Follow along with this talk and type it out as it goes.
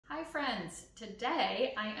friends,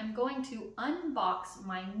 today I am going to unbox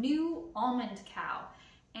my new Almond Cow,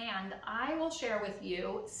 and I will share with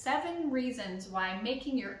you 7 reasons why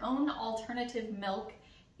making your own alternative milk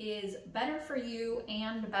is better for you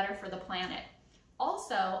and better for the planet.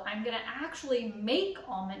 Also, I'm going to actually make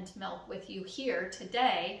almond milk with you here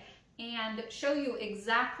today and show you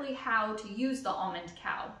exactly how to use the Almond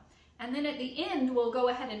Cow. And then at the end, we'll go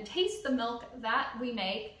ahead and taste the milk that we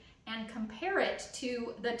make and compare it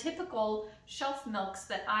to the typical shelf milks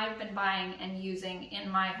that I've been buying and using in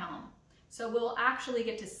my home. So we'll actually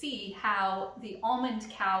get to see how the Almond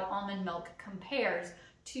Cow almond milk compares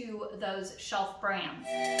to those shelf brands.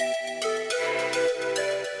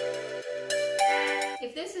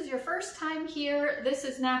 If this is your first time here, this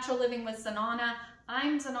is Natural Living with Zanana.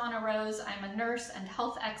 I'm Zanana Rose. I'm a nurse and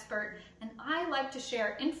health expert, and I like to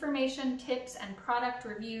share information, tips, and product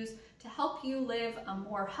reviews to help you live a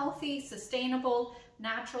more healthy, sustainable,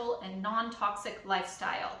 natural, and non-toxic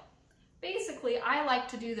lifestyle. Basically, I like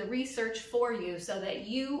to do the research for you so that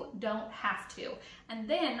you don't have to. And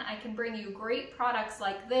then I can bring you great products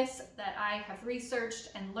like this that I have researched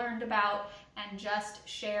and learned about and just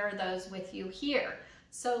share those with you here.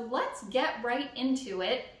 So let's get right into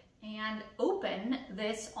it and open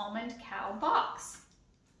this Almond Cow box.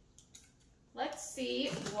 Let's see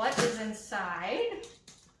what is inside.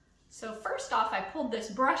 So first off, I pulled this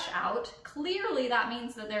brush out. Clearly that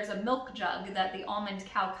means that there's a milk jug that the Almond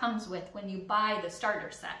Cow comes with when you buy the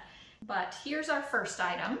starter set. But here's our first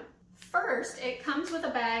item. First, it comes with a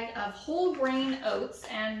bag of whole grain oats,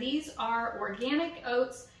 and these are organic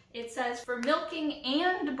oats. It says for milking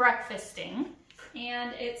and breakfasting,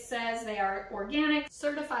 and it says they are organic,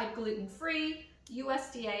 certified gluten-free,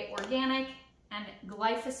 USDA organic, and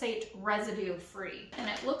glyphosate residue-free. And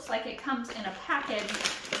it looks like it comes in a package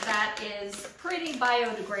that is pretty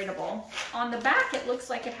biodegradable. On the back, it looks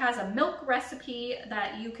like it has a milk recipe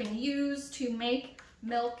that you can use to make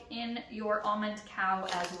milk in your Almond Cow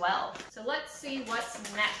as well. So let's see what's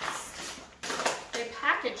next. They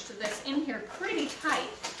packaged this in here pretty tight,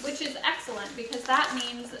 which is excellent because that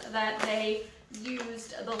means that they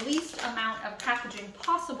used the least amount of packaging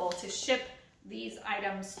possible to ship these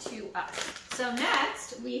items to us. So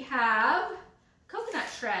next we have coconut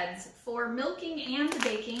shreds for milking and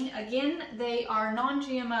baking. Again, they are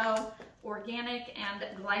non-GMO, organic, and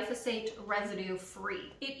glyphosate residue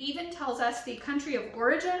free. It even tells us the country of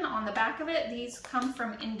origin on the back of it. These come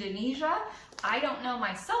from Indonesia. I don't know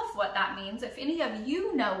myself what that means. If any of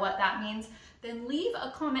you know what that means, then leave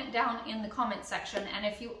a comment down in the comment section. And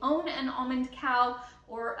if you own an Almond Cow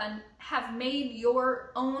or have made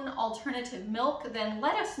your own alternative milk, then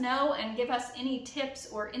let us know and give us any tips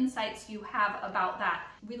or insights you have about that.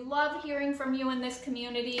 We love hearing from you in this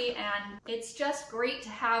community, and it's just great to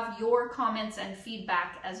have your comments and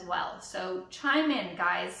feedback as well. So chime in,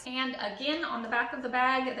 guys. And again, on the back of the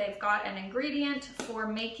bag, they've got an ingredient for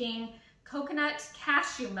making coconut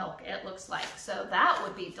cashew milk, it looks like. So that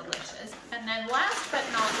would be delicious. And then last but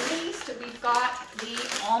not least, we've got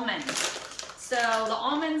the almonds. So the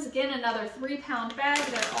almonds, again, another 3-pound bag.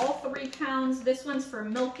 They're all 3 pounds. This one's for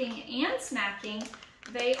milking and snacking.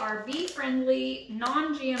 They are bee-friendly,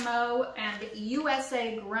 non-GMO, and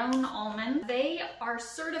USA grown almonds. They are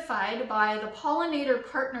certified by the Pollinator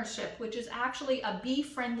Partnership, which is actually a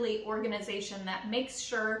bee-friendly organization that makes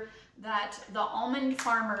sure that the almond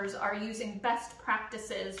farmers are using best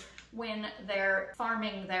practices when they're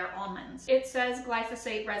farming their almonds. It says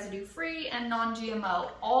glyphosate residue free and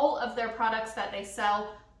non-GMO. All of their products that they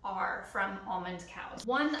sell are from Almond Cows.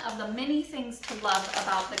 One of the many things to love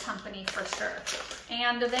about the company for sure.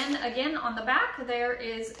 And then again on the back there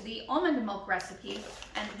is the almond milk recipe,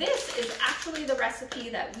 and this is actually the recipe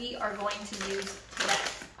that we are going to use today.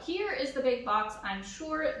 Here is the big box. I'm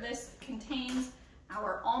sure this contains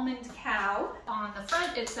our Almond Cow. On the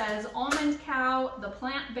front it says Almond Cow, the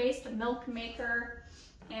plant-based milk maker,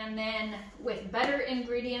 and then with better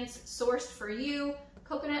ingredients sourced for you,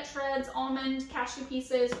 coconut shreds, almond, cashew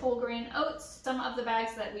pieces, whole grain oats, some of the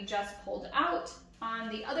bags that we just pulled out. On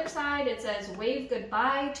the other side it says wave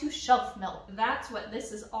goodbye to shelf milk. That's what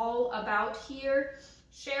this is all about here.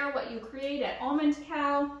 Share what you create at Almond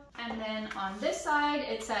Cow. And then on this side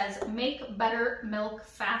it says make better milk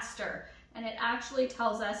faster. And it actually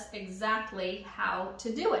tells us exactly how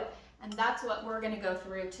to do it. And that's what we're going to go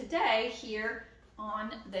through today here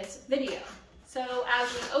on this video. So as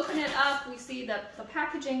we open it up, we see that the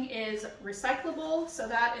packaging is recyclable, so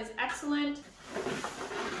that is excellent.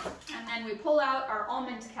 And then we pull out our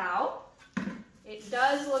Almond Cow. It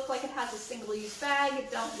does look like it has a single-use bag.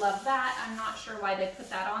 Don't love that. I'm not sure why they put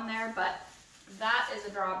that on there, but that is a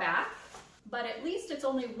drawback. but at least it's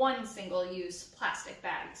only one single-use plastic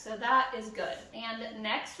bag, so that is good. And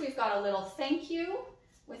next we've got a little thank you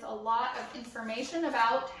with a lot of information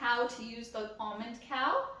about how to use the Almond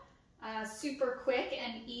Cow. Super quick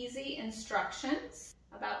and easy instructions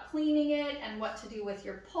about cleaning it and what to do with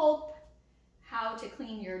your pulp, how to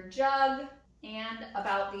clean your jug, and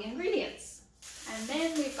about the ingredients. And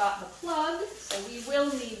then we've got the plug, so we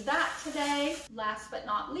will need that today. Last but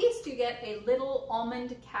not least, you get a little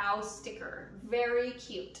Almond Cow sticker. Very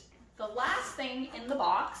cute. The last thing in the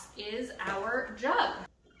box is our jug.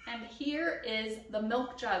 And here is the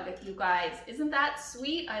milk jug, you guys. Isn't that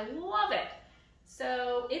sweet? I love it.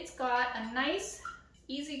 So it's got a nice,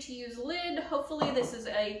 easy to use lid. Hopefully this is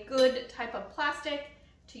a good type of plastic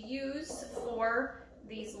to use for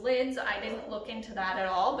these lids. I didn't look into that at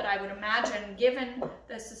all, but I would imagine, given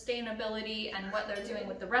the sustainability and what they're doing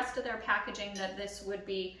with the rest of their packaging, that this would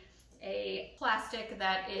be a plastic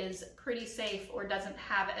that is pretty safe or doesn't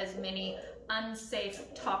have as many unsafe,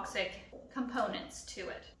 toxic components to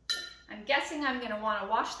it. I'm guessing I'm going to want to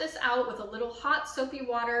wash this out with a little hot soapy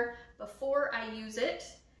water before I use it.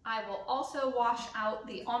 I will also wash out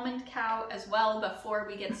the Almond Cow as well before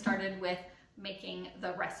we get started with making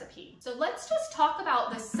the recipe. So let's just talk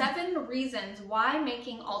about the 7 reasons why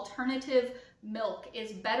making alternative milk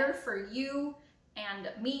is better for you and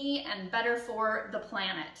me and better for the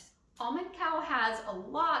planet. Almond Cow has a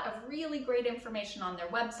lot of really great information on their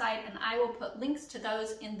website, and I will put links to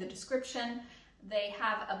those in the description. They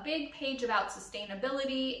have a big page about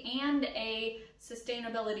sustainability and a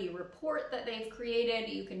sustainability report that they've created.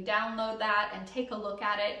 You can download that and take a look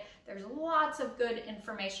at it. There's lots of good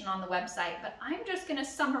information on the website, but I'm just going to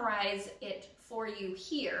summarize it for you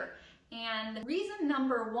here. And reason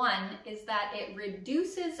number 1 is that it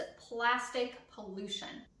reduces plastic pollution.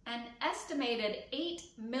 An estimated 8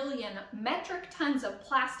 million metric tons of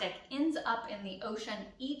plastic ends up in the ocean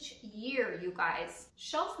each year, you guys.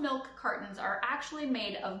 Shelf milk cartons are actually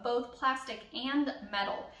made of both plastic and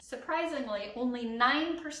metal. Surprisingly, only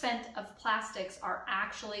 9% of plastics are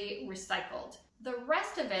actually recycled. The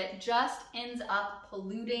rest of it just ends up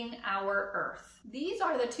polluting our earth. These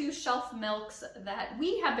are the 2 shelf milks that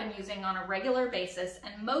we have been using on a regular basis,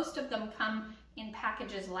 and most of them come in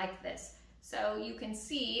packages like this. So you can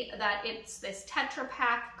see that it's this Tetra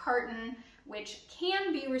Pak carton, which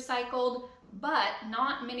can be recycled, but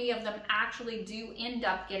not many of them actually do end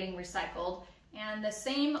up getting recycled. And the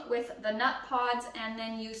same with the nut pods, and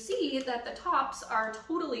then you see that the tops are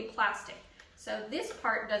totally plastic. So this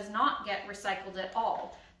part does not get recycled at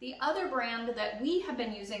all. The other brand that we have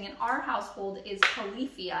been using in our household is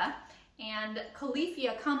Califia, and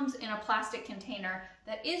Califia comes in a plastic container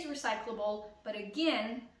that is recyclable, but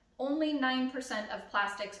again, only 9% of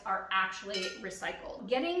plastics are actually recycled.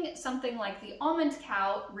 Getting something like the Almond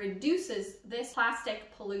Cow reduces this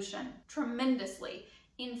plastic pollution tremendously.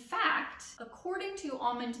 In fact, according to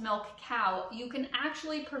Almond Milk Cow, you can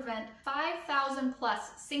actually prevent 5,000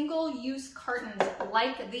 plus single-use cartons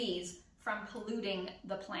like these from polluting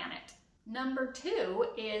the planet. Number 2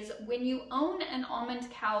 is when you own an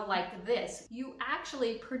Almond Cow like this, you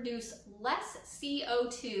actually produce less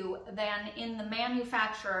CO2 than in the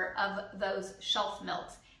manufacture of those shelf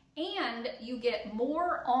milks. And you get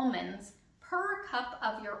more almonds per cup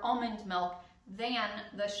of your almond milk than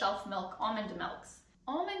the shelf milk almond milks.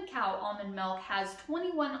 Almond Cow almond milk has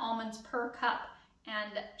 21 almonds per cup,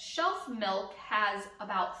 and shelf milk has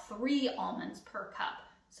about 3 almonds per cup.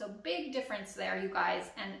 So big difference there, you guys,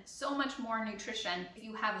 and so much more nutrition if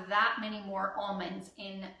you have that many more almonds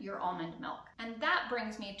in your almond milk. And that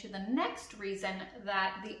brings me to the next reason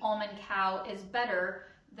that the Almond Cow is better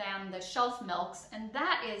than the shelf milks, and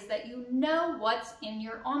that is that you know what's in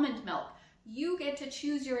your almond milk. You get to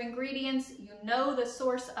choose your ingredients, you know the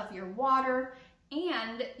source of your water,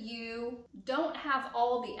 and you don't have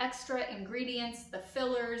all the extra ingredients, the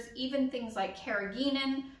fillers, even things like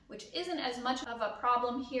carrageenan, which isn't as much of a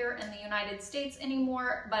problem here in the United States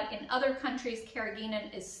anymore, but in other countries,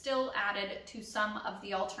 carrageenan is still added to some of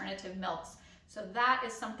the alternative milks. So that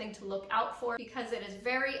is something to look out for because it is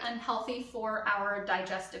very unhealthy for our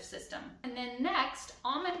digestive system. And then next,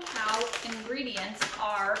 Almond Cow ingredients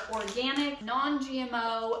are organic,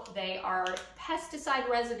 non-GMO, they are pesticide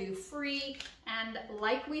residue free, and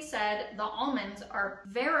like we said, the almonds are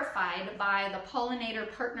verified by the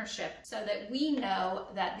Pollinator Partnership so that we know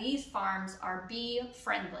that these farms are bee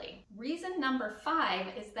friendly. Reason number 5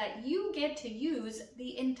 is that you get to use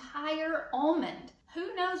the entire almond.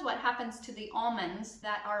 Who knows what happens to the almonds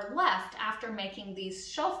that are left after making these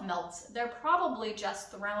shelf milks? They're probably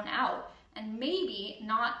just thrown out and maybe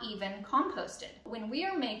not even composted. When we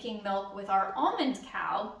are making milk with our Almond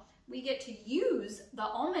Cow, We get to use the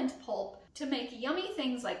almond pulp to make yummy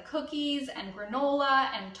things like cookies and granola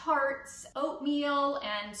and tarts, oatmeal,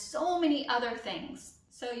 and so many other things.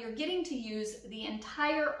 So you're getting to use the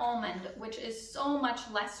entire almond, which is so much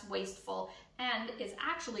less wasteful and is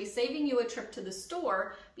actually saving you a trip to the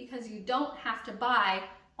store because you don't have to buy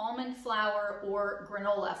almond flour or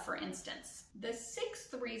granola, for instance. The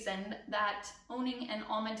sixth reason that owning an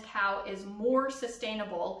almond cow is more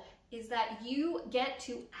sustainable is that you get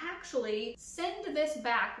to actually send this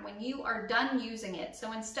back when you are done using it.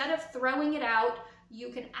 So instead of throwing it out, you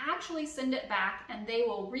can actually send it back and they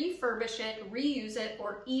will refurbish it, reuse it,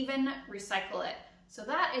 or even recycle it. So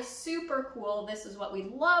that is super cool. This is what we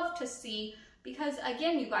love to see because,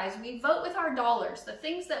 again, you guys, we vote with our dollars. The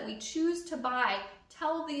things that we choose to buy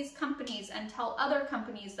tell these companies and tell other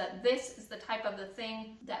companies that this is the type of the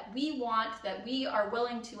thing that we want, that we are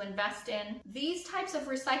willing to invest in. These types of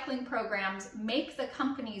recycling programs make the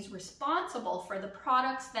companies responsible for the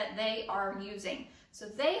products that they are using. So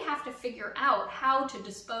they have to figure out how to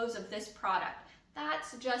dispose of this product.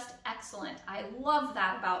 That's just excellent. I love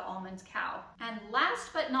that about Almond Cow. And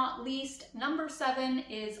last but not least, number 7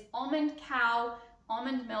 is Almond Cow.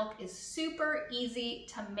 Almond milk is super easy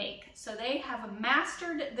to make. So they have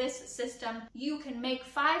mastered this system. You can make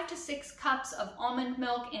 5 to 6 cups of almond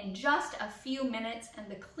milk in just a few minutes, and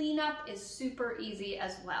the cleanup is super easy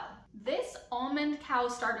as well. This Almond Cow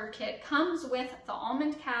starter kit comes with the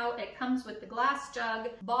Almond Cow, it comes with the glass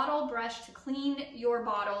jug, bottle brush to clean your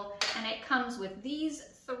bottle, and it comes with these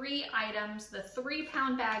 3 items, the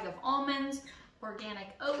 3-pound bag of almonds,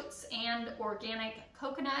 organic oats, and organic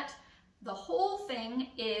coconut. The whole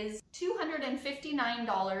thing is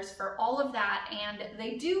 $259 for all of that, and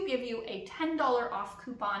they do give you a $10 off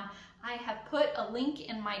coupon. I have put a link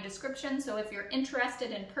in my description, so if you're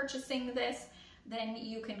interested in purchasing this, then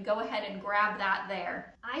you can go ahead and grab that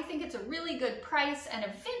there. I think it's a really good price, and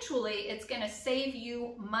eventually it's going to save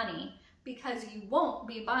you money because you won't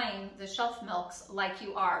be buying the shelf milks like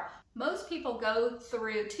you are. Most people go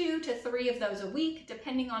through 2 to 3 of those a week,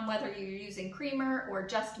 depending on whether you're using creamer or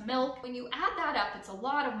just milk. When you add that up, it's a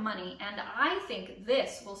lot of money, and I think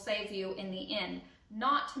this will save you in the end,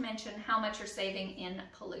 not to mention how much you're saving in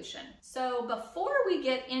pollution. So before we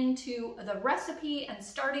get into the recipe and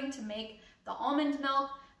starting to make the almond milk,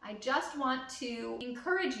 I just want to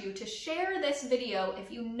encourage you to share this video if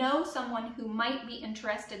you know someone who might be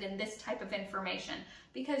interested in this type of information,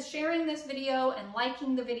 because sharing this video and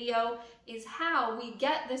liking the video is how we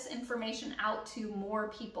get this information out to more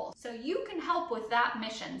people. So you can help with that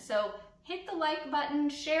mission. So hit the like button,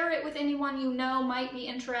 share it with anyone you know might be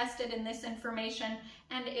interested in this information,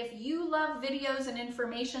 and if you love videos and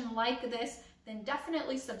information like this, then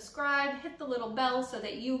definitely subscribe, hit the little bell so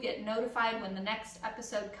that you get notified when the next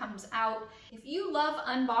episode comes out. If you love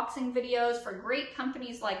unboxing videos for great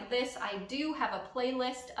companies like this, I do have a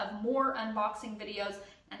playlist of more unboxing videos,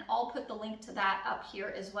 and I'll put the link to that up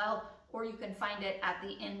here as well, or you can find it at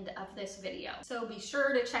the end of this video. So be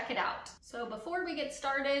sure to check it out. So before we get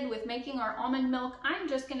started with making our almond milk, I'm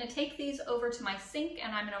just gonna take these over to my sink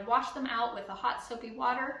and I'm gonna wash them out with the hot soapy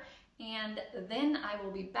water, and then I will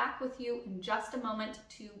be back with you in just a moment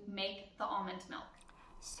to make the almond milk.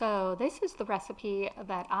 So this is the recipe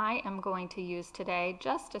that I am going to use today,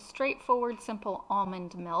 just a straightforward, simple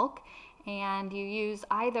almond milk. And you use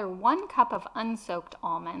either 1 cup of unsoaked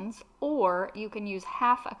almonds, or you can use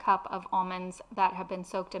half a cup of almonds that have been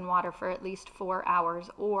soaked in water for at least 4 hours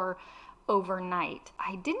or overnight.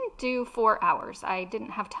 I didn't do 4 hours. I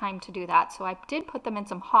didn't have time to do that, so I did put them in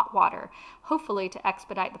some hot water, hopefully to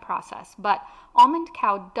expedite the process. But Almond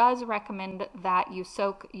Cow does recommend that you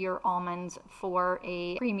soak your almonds for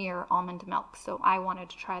a creamier almond milk, so I wanted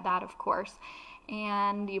to try that, of course.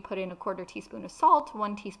 And you put in a 1/4 teaspoon of salt,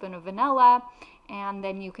 1 teaspoon of vanilla, and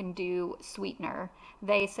then you can do sweetener.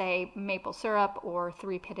 They say maple syrup or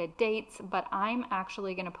 3-pitted dates, but I'm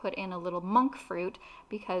actually going to put in a little monk fruit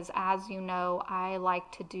because, as you know, I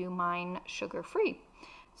like to do mine sugar-free.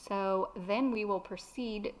 So then we will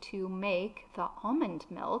proceed to make the almond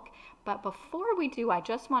milk. But before we do, I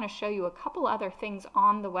just want to show you a couple other things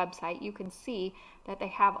on the website. You can see that they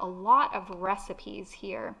have a lot of recipes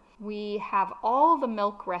here. We have all the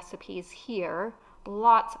milk recipes here,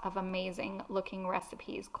 lots of amazing looking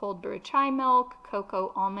recipes. Cold brew chai milk,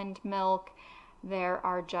 cocoa almond milk, there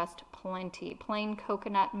are just plenty. Plain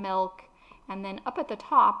coconut milk, and then up at the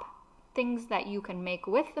top, things that you can make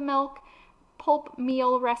with the milk, pulp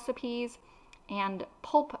meal recipes, and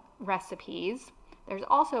pulp recipes. There's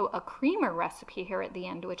also a creamer recipe here at the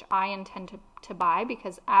end, which I intend to buy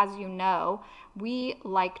because, as you know, we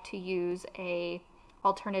like to use a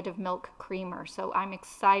alternative milk creamer. So I'm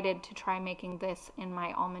excited to try making this in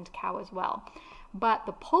my Almond Cow as well. But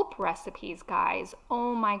the pulp recipes, guys,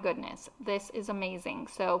 oh my goodness, this is amazing.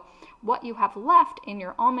 So what you have left in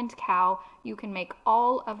your Almond Cow, you can make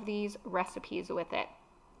all of these recipes with it.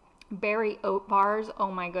 Berry oat bars,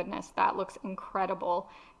 oh my goodness, that looks incredible.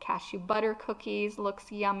 Cashew butter cookies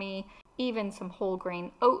looks yummy. Even some whole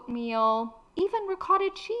grain oatmeal. Even ricotta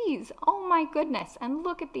cheese, oh my goodness. And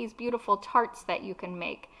look at these beautiful tarts that you can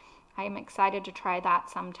make. I am excited to try that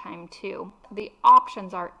sometime too. The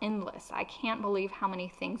options are endless. I can't believe how many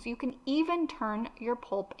things. You can even turn your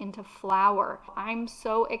pulp into flour. I'm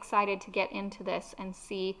so excited to get into this and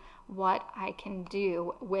see what I can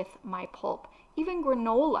do with my pulp. Even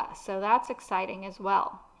granola, so that's exciting as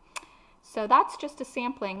well. So that's just a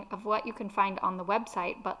sampling of what you can find on the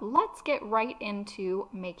website, but let's get right into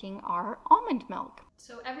making our almond milk.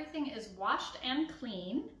 So everything is washed and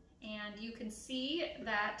clean. And you can see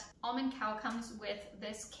that Almond Cow comes with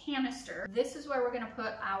this canister. This is where we're going to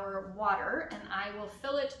put our water, and I will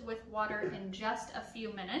fill it with water in just a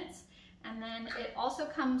few minutes. And then it also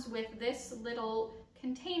comes with this little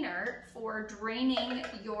container for draining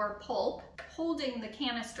your pulp, holding the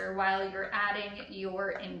canister while you're adding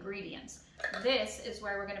your ingredients. This is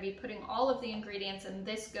where we're going to be putting all of the ingredients, and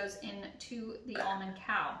this goes into the Almond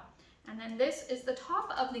Cow. And then this is the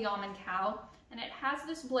top of the Almond Cow. And it has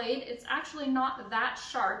this blade. It's actually not that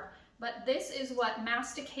sharp, but this is what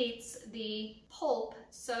masticates the pulp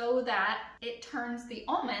so that it turns the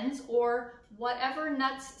almonds or whatever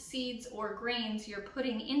nuts, seeds, or grains you're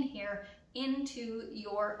putting in here into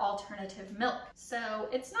your alternative milk. So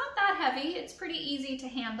it's not that heavy. It's pretty easy to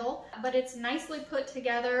handle, but it's nicely put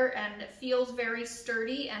together and it feels very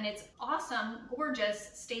sturdy, and it's awesome,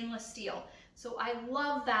 gorgeous stainless steel. So I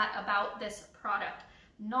love that about this product.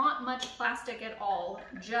 Not much plastic at all,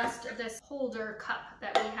 just this holder cup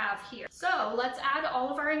that we have here. So let's add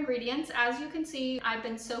all of our ingredients. As you can see, I've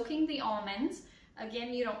been soaking the almonds.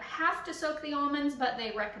 Again, you don't have to soak the almonds, but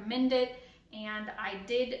they recommend it. And I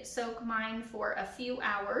did soak mine for a few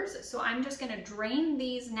hours. So I'm just gonna drain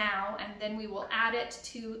these now, and then we will add it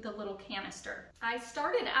to the little canister. I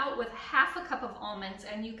started out with half a cup of almonds,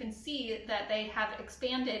 and you can see that they have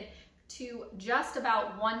expanded to just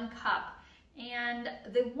about 1 cup. And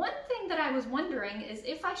the one thing that I was wondering is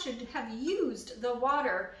if I should have used the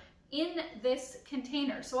water in this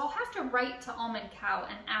container. So I'll have to write to Almond Cow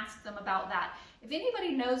and ask them about that. If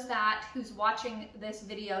anybody knows that who's watching this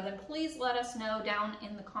video, then please let us know down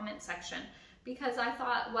in the comment section. Because I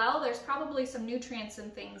thought, well, there's probably some nutrients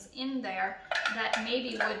and things in there that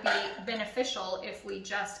maybe would be beneficial if we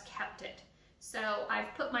just kept it. So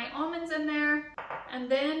I've put my almonds in there,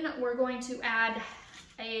 and then we're going to add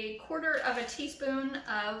a 1/4 teaspoon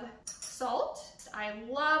of salt. I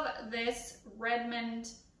love this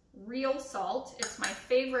Redmond real salt. It's my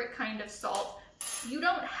favorite kind of salt. You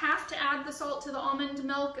don't have to add the salt to the almond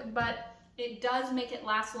milk, but it does make it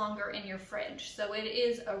last longer in your fridge. So it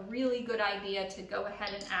is a really good idea to go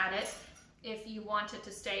ahead and add it if you want it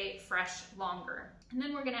to stay fresh longer. And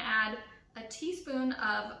then we're gonna add a teaspoon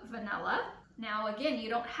of vanilla. Now again, you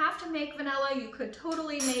don't have to make vanilla. You could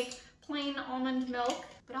totally make plain almond milk,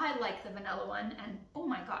 but I like the vanilla one, and oh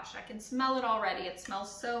my gosh, I can smell it already. It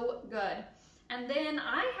smells so good. And then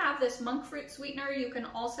I have this monk fruit sweetener. You can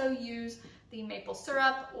also use the maple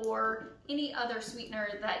syrup or any other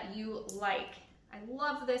sweetener that you like. I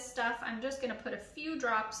love this stuff. I'm just gonna put a few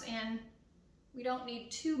drops in. We don't need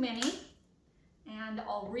too many, and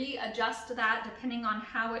I'll readjust that depending on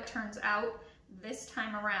how it turns out this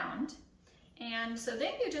time around. And so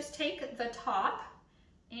then you just take the top,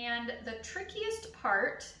 and the trickiest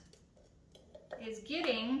part is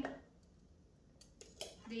getting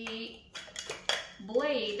the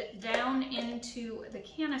blade down into the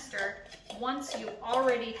canister once you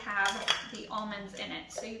already have the almonds in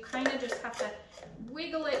it. So you kind of just have to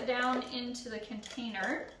wiggle it down into the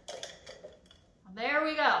container. There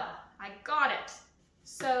we go, I got it.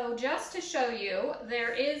 So just to show you,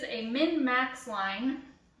 there is a min-max line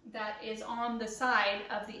that is on the side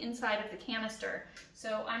of the inside of the canister.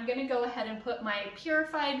 So I'm gonna go ahead and put my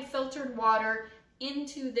purified filtered water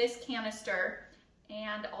into this canister,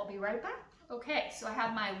 and I'll be right back. Okay, so I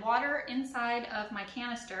have my water inside of my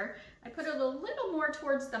canister. I put it a little more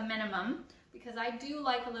towards the minimum because I do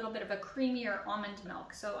like a little bit of a creamier almond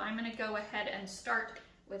milk. So I'm gonna go ahead and start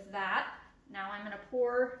with that. Now I'm gonna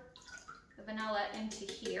pour the vanilla into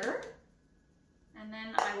here, and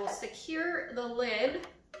then I will secure the lid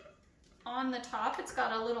on the top. It's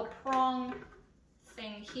got a little prong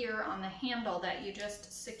thing here on the handle that you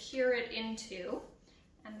just secure it into,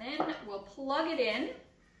 and then we'll plug it in.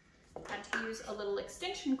 Had to use a little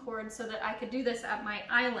extension cord so that I could do this at my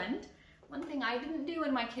island. One thing I didn't do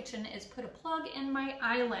in my kitchen is put a plug in my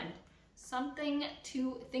island. Something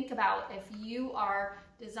to think about if you are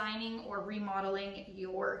designing or remodeling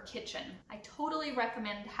your kitchen. I totally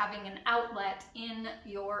recommend having an outlet in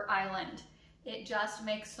your island. It just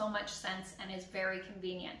makes so much sense and is very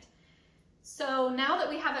convenient. So now that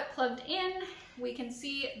we have it plugged in, we can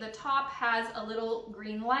see the top has a little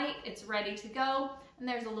green light. It's ready to go. And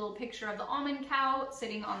there's a little picture of the almond cow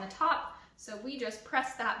sitting on the top. So we just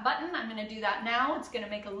press that button. I'm going to do that now. It's going to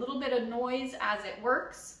make a little bit of noise as it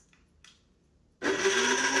works.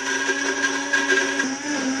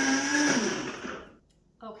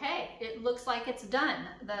 Okay, it looks like it's done.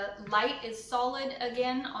 The light is solid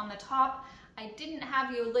again on the top. I didn't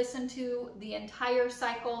have you listen to the entire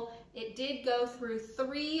cycle. It did go through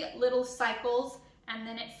 3 little cycles and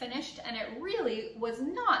then it finished, and it really was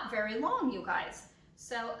not very long, you guys.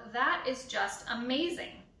 So that is just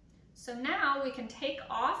amazing. So now we can take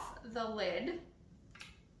off the lid.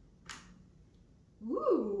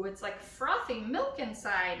 Ooh, it's like frothy milk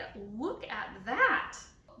inside. Look at that.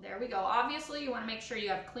 There we go. Obviously, you want to make sure you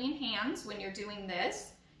have clean hands when you're doing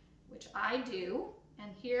this, which I do.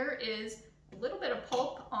 And here is a little bit of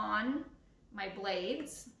pulp on my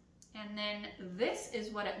blades. And then this is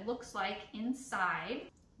what it looks like inside.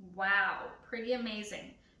 Wow, pretty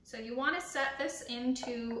amazing. So you want to set this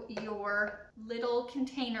into your little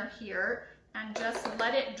container here and just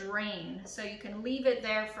let it drain. So you can leave it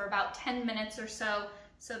there for about 10 minutes or so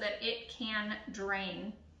that it can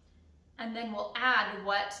drain. And then we'll add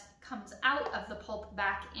what comes out of the pulp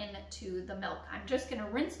back into the milk. I'm just going to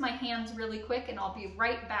rinse my hands really quick and I'll be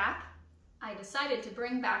right back. I decided to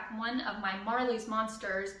bring back one of my Marley's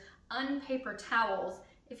Monsters unpaper towels.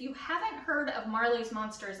 If you haven't heard of Marley's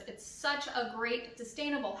Monsters, it's such a great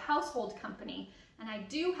sustainable household company. And I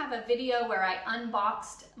do have a video where I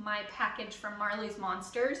unboxed my package from Marley's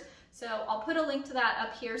Monsters. So I'll put a link to that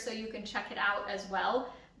up here so you can check it out as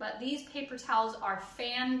well. But these paper towels are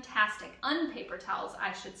fantastic, unpaper towels,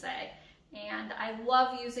 I should say. And I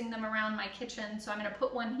love using them around my kitchen. So I'm gonna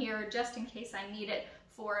put one here just in case I need it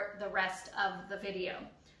for the rest of the video.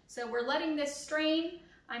 So we're letting this strain.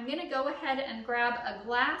 I'm gonna go ahead and grab a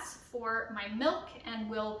glass for my milk and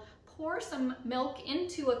we'll pour some milk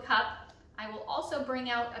into a cup. I will also bring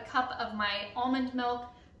out a cup of my almond milk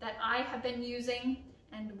that I have been using,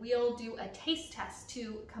 and we'll do a taste test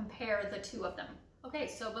to compare the two of them. Okay,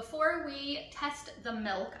 so before we test the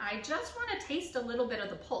milk, I just want to taste a little bit of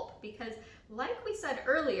the pulp because like we said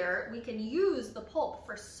earlier, we can use the pulp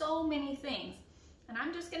for so many things. And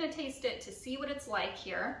I'm just going to taste it to see what it's like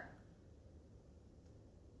here.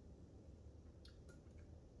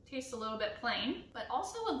 Tastes a little bit plain, but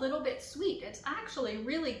also a little bit sweet. It's actually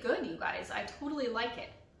really good, you guys. I totally like it.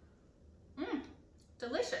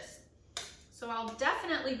 Delicious. So I'll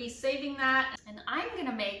definitely be saving that. And I'm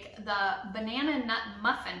gonna make the banana nut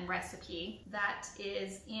muffin recipe that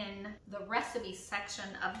is in the recipe section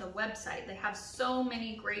of the website. They have so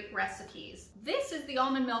many great recipes. This is the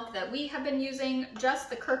almond milk that we have been using, just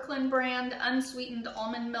the Kirkland brand, unsweetened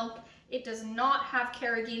almond milk. It does not have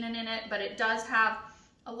carrageenan in it, but it does have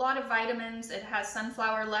a lot of vitamins. It has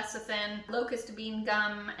sunflower lecithin, locust bean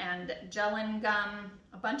gum, and gellan gum,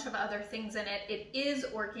 a bunch of other things in it. It is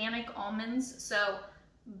organic almonds, so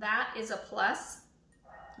that is a plus.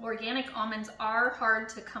 Organic almonds are hard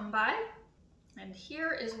to come by, and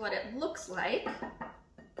here is what it looks like.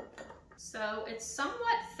 So it's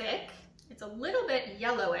somewhat thick. It's a little bit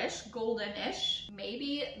yellowish, goldenish.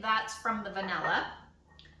 Maybe that's from the vanilla.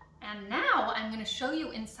 And now I'm going to show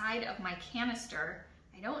you inside of my canister.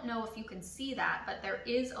 I don't know if you can see that, but there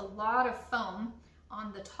is a lot of foam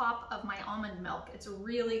on the top of my almond milk. It's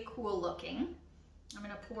really cool looking. I'm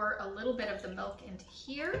going to pour a little bit of the milk into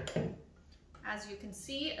here. As you can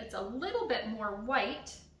see, it's a little bit more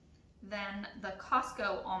white than the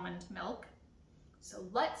Costco almond milk. So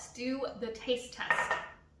let's do the taste test.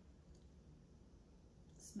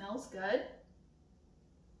 Smells good.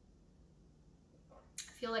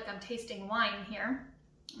 I feel like I'm tasting wine here.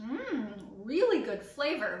 Really good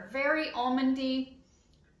flavor, very almondy.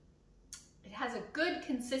 It has a good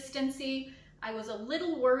consistency. I was a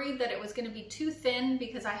little worried that it was going to be too thin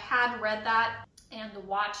because I had read that and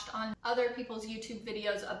watched on other people's YouTube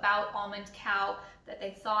videos about Almond Cow that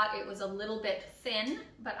they thought it was a little bit thin,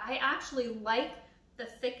 but I actually like the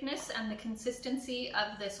thickness and the consistency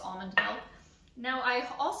of this almond milk. Now, I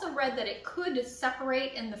also read that it could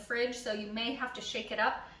separate in the fridge, so you may have to shake it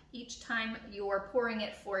up each time you're pouring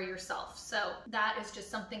it for yourself. So that is just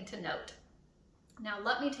something to note. Now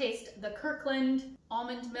let me taste the Kirkland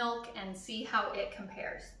almond milk and see how it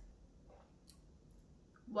compares.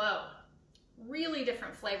 Whoa, really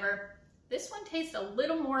different flavor. This one tastes a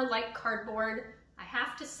little more like cardboard. I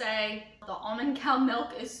have to say, the Almond Cow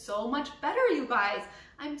milk is so much better, you guys.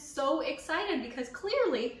 I'm so excited because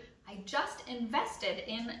clearly I just invested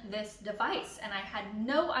in this device and I had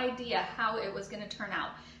no idea how it was going to turn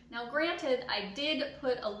out. Now granted, I did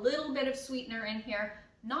put a little bit of sweetener in here,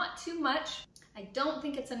 not too much. I don't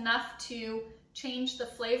think it's enough to change the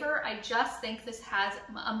flavor. I just think this has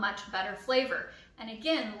a much better flavor. And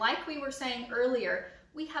again, like we were saying earlier,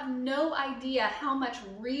 we have no idea how much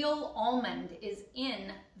real almond is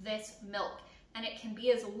in this milk. And it can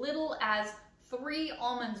be as little as 3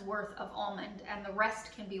 almonds worth of almond and the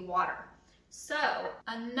rest can be water. So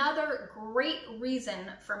another great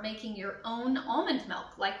reason for making your own almond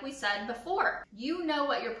milk, like we said before. You know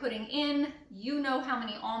what you're putting in, you know how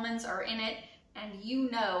many almonds are in it, and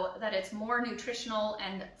you know that it's more nutritional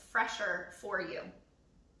and fresher for you.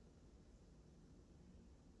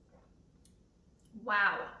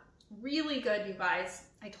 Wow, really good, you guys.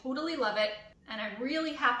 I totally love it, and I'm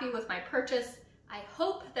really happy with my purchase. I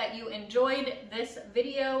hope that you enjoyed this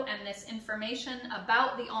video and this information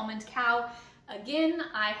about the Almond Cow. Again,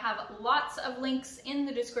 I have lots of links in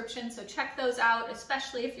the description, so check those out,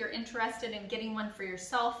 especially if you're interested in getting one for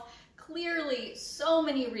yourself. Clearly, so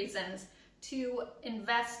many reasons to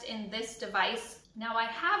invest in this device. Now, I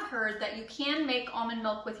have heard that you can make almond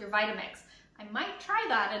milk with your Vitamix. I might try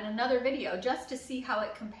that in another video just to see how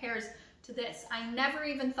it compares to this. I never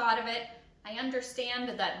even thought of it. I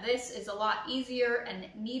understand that this is a lot easier and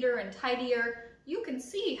neater and tidier. You can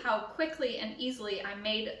see how quickly and easily I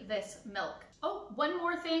made this milk. Oh, one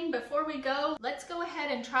more thing before we go. Let's go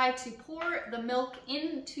ahead and try to pour the milk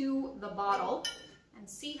into the bottle and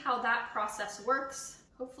see how that process works.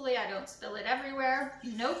 Hopefully I don't spill it everywhere.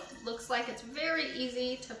 Nope, looks like it's very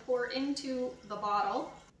easy to pour into the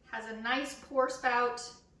bottle. Has a nice pour spout,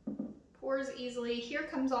 pours easily. Here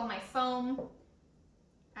comes all my foam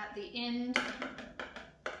at the end.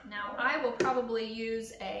 Now I will probably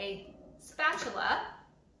use a spatula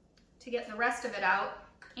to get the rest of it out,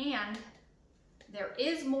 and there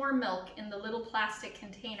is more milk in the little plastic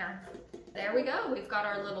container. There we go, we've got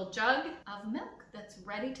our little jug of milk that's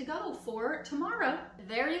ready to go for tomorrow.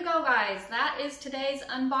 There you go, guys. That is today's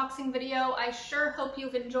unboxing video. I sure hope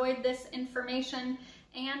you've enjoyed this information.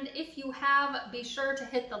 And if you have, be sure to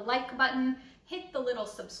hit the like button, hit the little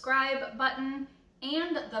subscribe button,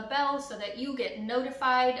 and the bell so that you get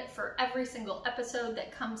notified for every single episode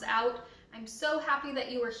that comes out. I'm so happy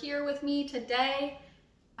that you were here with me today.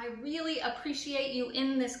 I really appreciate you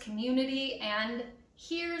in this community, and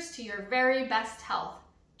here's to your very best health.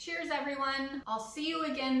 Cheers, everyone. I'll see you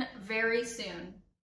again very soon.